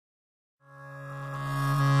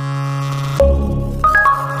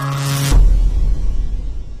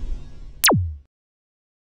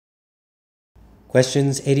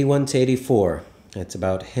Questions 81 to 84. That's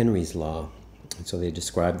about Henry's law. And so they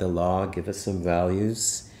describe the law, give us some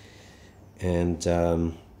values, and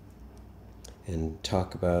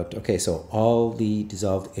talk about, okay, so all the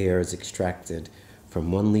dissolved air is extracted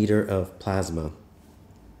from 1 liter of plasma.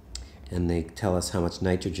 And they tell us how much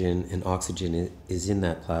nitrogen and oxygen is in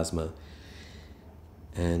that plasma.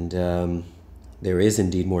 And there is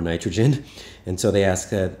indeed more nitrogen. And so they ask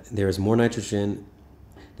that there is more nitrogen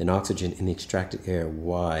than oxygen in the extracted air.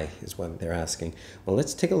 Why is what they're asking. Well,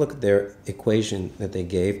 let's take a look at their equation that they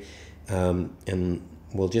gave, and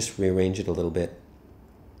we'll just rearrange it a little bit.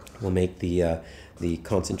 We'll make the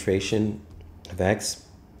concentration of X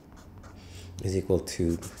is equal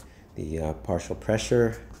to the partial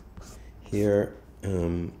pressure here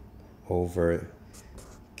over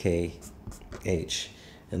KH.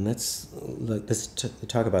 And let's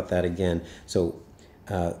talk about that again. So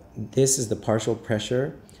this is the partial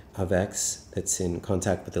pressure of X that's in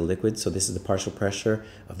contact with the liquid. So this is the partial pressure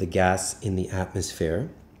of the gas in the atmosphere.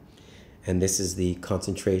 And this is the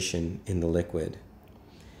concentration in the liquid.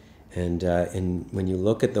 And when you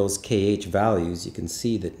look at those KH values, you can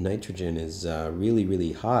see that nitrogen is really,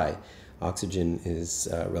 really high. Oxygen is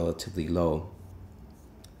relatively low.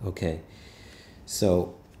 Okay,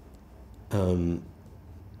 so it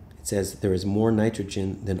says there is more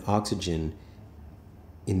nitrogen than oxygen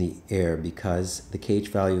in the air because the KH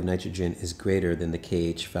value of nitrogen is greater than the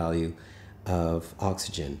KH value of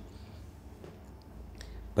oxygen.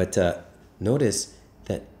 But notice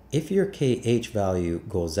that if your KH value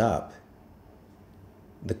goes up,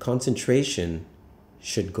 the concentration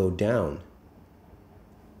should go down,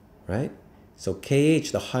 right? So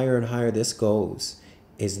KH, the higher and higher this goes,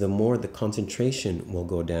 is the more the concentration will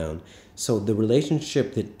go down. So the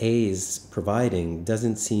relationship that A is providing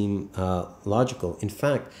doesn't seem logical. In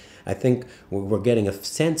fact, I think we're getting a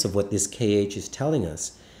sense of what this KH is telling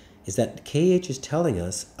us, is that KH is telling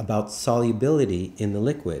us about solubility in the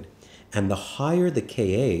liquid. And the higher the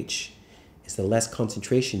KH is the less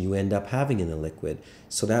concentration you end up having in the liquid.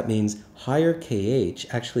 So that means higher KH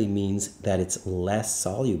actually means that it's less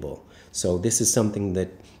soluble. So this is something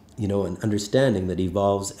that, you know, an understanding that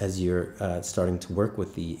evolves as you're starting to work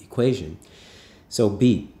with the equation. So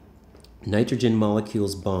B, nitrogen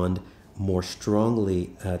molecules bond more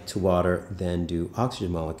strongly to water than do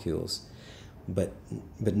oxygen molecules. But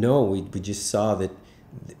no, we just saw that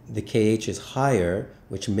the KH is higher,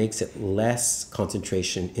 which makes it less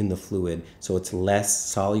concentration in the fluid, so it's less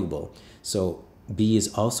soluble. So B is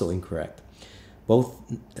also incorrect. Both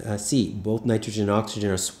both nitrogen and oxygen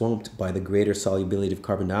are swamped by the greater solubility of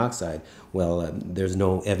carbon dioxide. Well, there's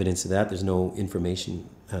no evidence of that. There's no information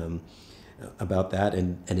about that,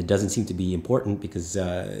 and it doesn't seem to be important because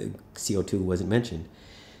CO2 wasn't mentioned.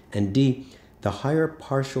 And D, the higher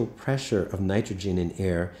partial pressure of nitrogen in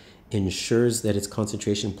air ensures that its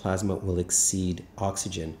concentration in plasma will exceed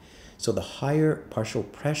oxygen. So the higher partial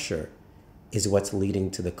pressure is what's leading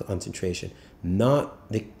to the concentration, not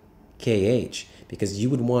the KH, because you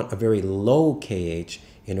would want a very low KH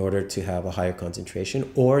in order to have a higher concentration,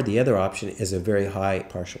 or the other option is a very high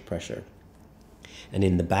partial pressure. And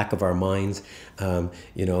in the back of our minds, you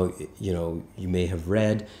may have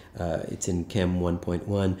read, it's in Chem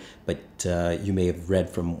 1.1, but you may have read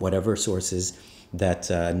from whatever sources that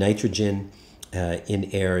nitrogen in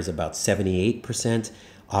air is about 78%,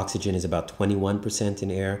 oxygen is about 21%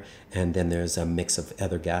 in air, and then there's a mix of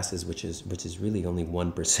other gases, which is really only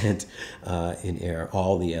 1% in air,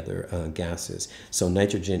 all the other gases. So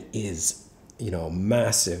nitrogen is,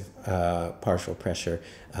 massive partial pressure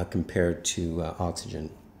compared to oxygen.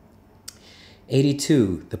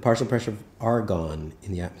 82, the partial pressure of argon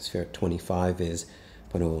in the atmosphere at 25 is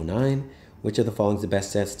 0.009. Which of the following is the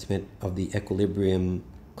best estimate of the equilibrium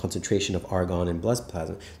concentration of argon in blood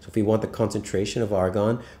plasma? So if we want the concentration of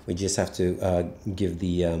argon, we just have to give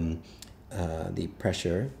the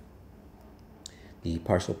pressure, the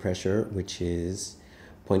partial pressure, which is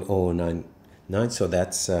 0.0099. So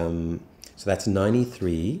that's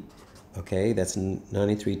 93. Okay, that's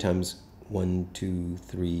 93 times 1, 2,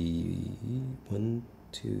 3,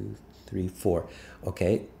 4.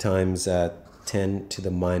 Okay, times 10 to the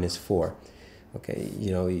minus 4. Okay,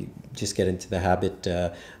 you just get into the habit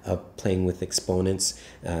of playing with exponents.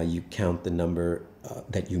 You count the number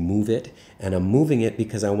that you move it, and I'm moving it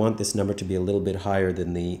because I want this number to be a little bit higher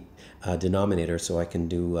than the denominator, so I can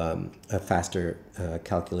do a faster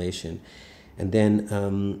calculation. And then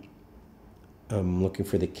I'm looking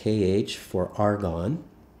for the KH for argon.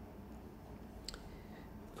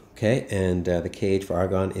 Okay, and the KH for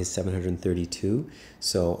argon is 732,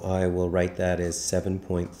 so I will write that as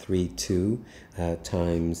 7.32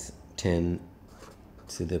 times 10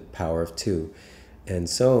 to the power of 2. And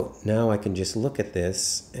so now I can just look at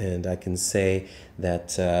this and I can say that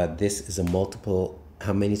this is a multiple.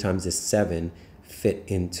 How many times does 7 fit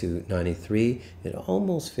into 93? It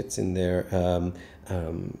almost fits in there.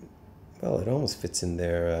 Well, it almost fits in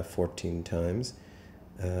there 14 times.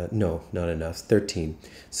 No, not enough. 13.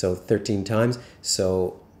 So 13 times.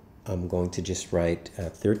 So I'm going to just write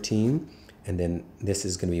 13. And then this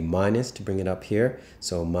is going to be minus to bring it up here.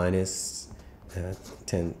 So minus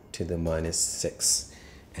 10 to the minus 6.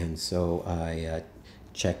 And so I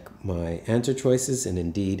check my answer choices. And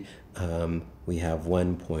indeed, we have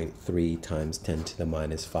 1.3 times 10 to the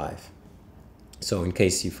minus 5. So in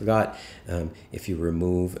case you forgot, if you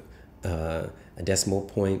remove a decimal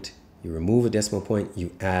point, you remove a decimal point,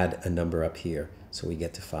 you add a number up here. So we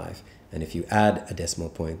get to 5. And if you add a decimal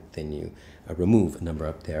point, then you remove a number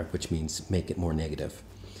up there, which means make it more negative.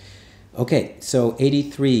 Okay, so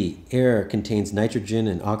 83, air contains nitrogen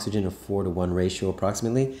and oxygen of 4:1 ratio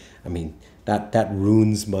approximately. I mean, that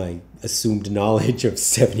ruins my assumed knowledge of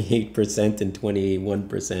 78% and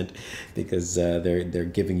 21% because they're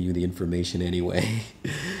giving you the information anyway.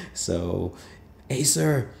 So,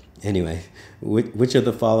 ACER. Anyway, which of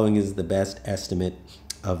the following is the best estimate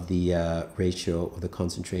of the ratio of the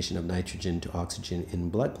concentration of nitrogen to oxygen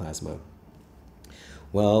in blood plasma?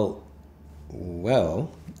 Well,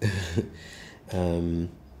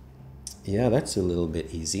 yeah, that's a little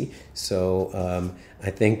bit easy. So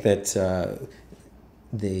I think that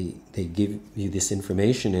they give you this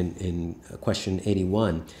information in question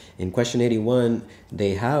 81. In question 81,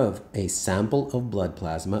 they have a sample of blood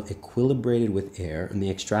plasma equilibrated with air, and the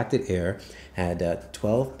extracted air had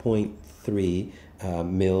 12.3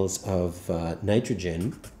 mils of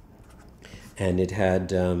nitrogen, and it had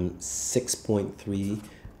 6.3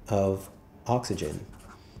 of oxygen.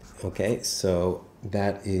 Okay, so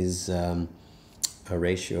that is a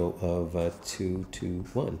ratio of 2 to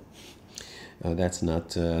 1.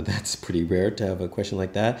 That's pretty rare to have a question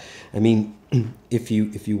like that. I mean, if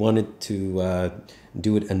you wanted to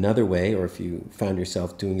do it another way, or if you found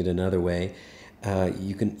yourself doing it another way,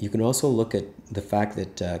 you can also look at the fact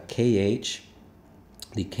that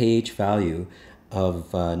the KH value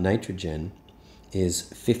of nitrogen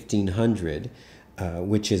is 1500,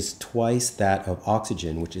 which is twice that of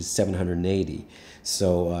oxygen, which is 780.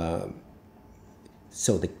 So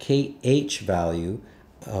so the KH value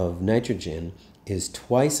of nitrogen is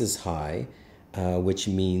twice as high, which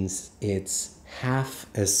means it's half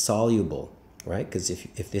as soluble, right? Because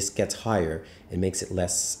if this gets higher, it makes it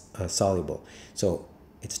less soluble. So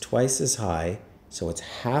it's twice as high, so it's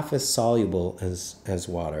half as soluble as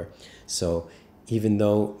water. So even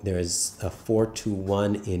though there's a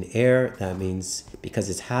 4:1 in air, that means because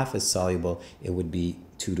it's half as soluble, it would be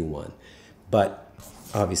 2:1. But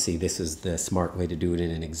obviously, this is the smart way to do it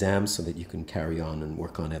in an exam so that you can carry on and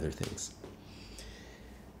work on other things.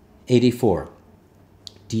 84.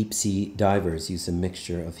 Deep sea divers use a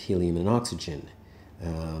mixture of helium and oxygen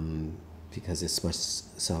because it's much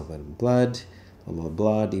soluble in blood, blah, blah,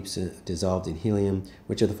 blah, deep sea dissolved in helium.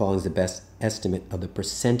 Which of the following is the best estimate of the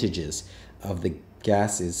percentages of the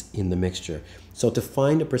gases in the mixture? So to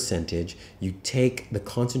find a percentage, you take the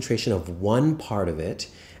concentration of one part of it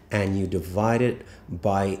and you divide it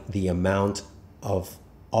by the amount of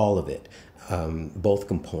all of it, both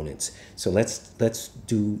components. So let's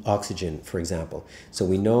do oxygen, for example. So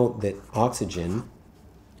we know that oxygen,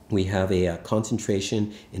 we have a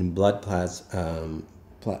concentration in blood plasma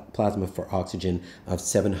for oxygen of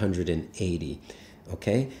 780,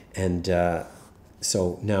 okay? And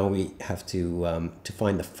so now we have to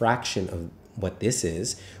find the fraction of what this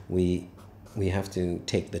is. We have to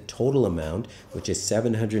take the total amount, which is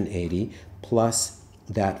 780, plus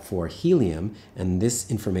that for helium, and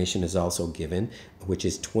this information is also given, which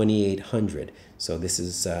is 2800. So this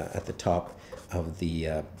is at the top of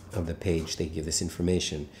the page. They give this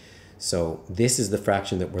information. So this is the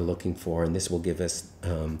fraction that we're looking for, and this will give us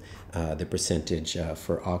the percentage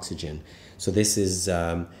for oxygen. So this is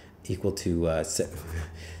equal to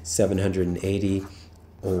 780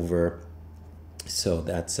 over. So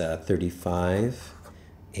that's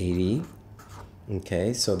 3580.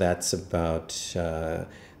 Okay, so that's about,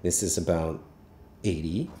 this is about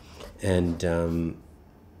 80. And I'm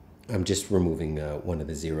just removing one of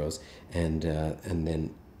the zeros. And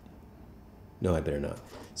then, no, I better not.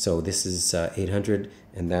 So this is 800,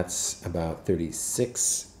 and that's about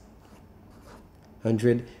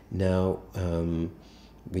 3600. Now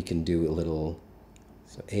we can do a little,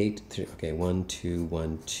 so 8, 3, okay, 1, 2,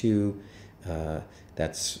 1, 2.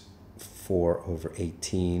 That's 4 over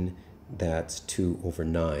 18. That's 2 over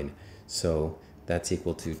 9. So that's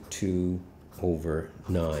equal to 2 over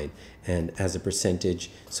 9. And as a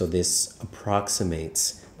percentage, so this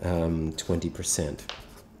approximates 20%.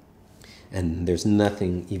 And there's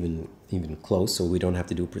nothing even close, so we don't have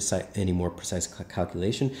to do any more precise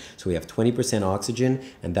calculation. So we have 20% oxygen,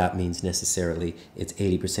 and that means necessarily it's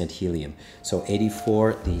 80% helium. So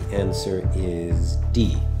 84, the answer is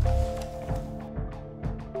D.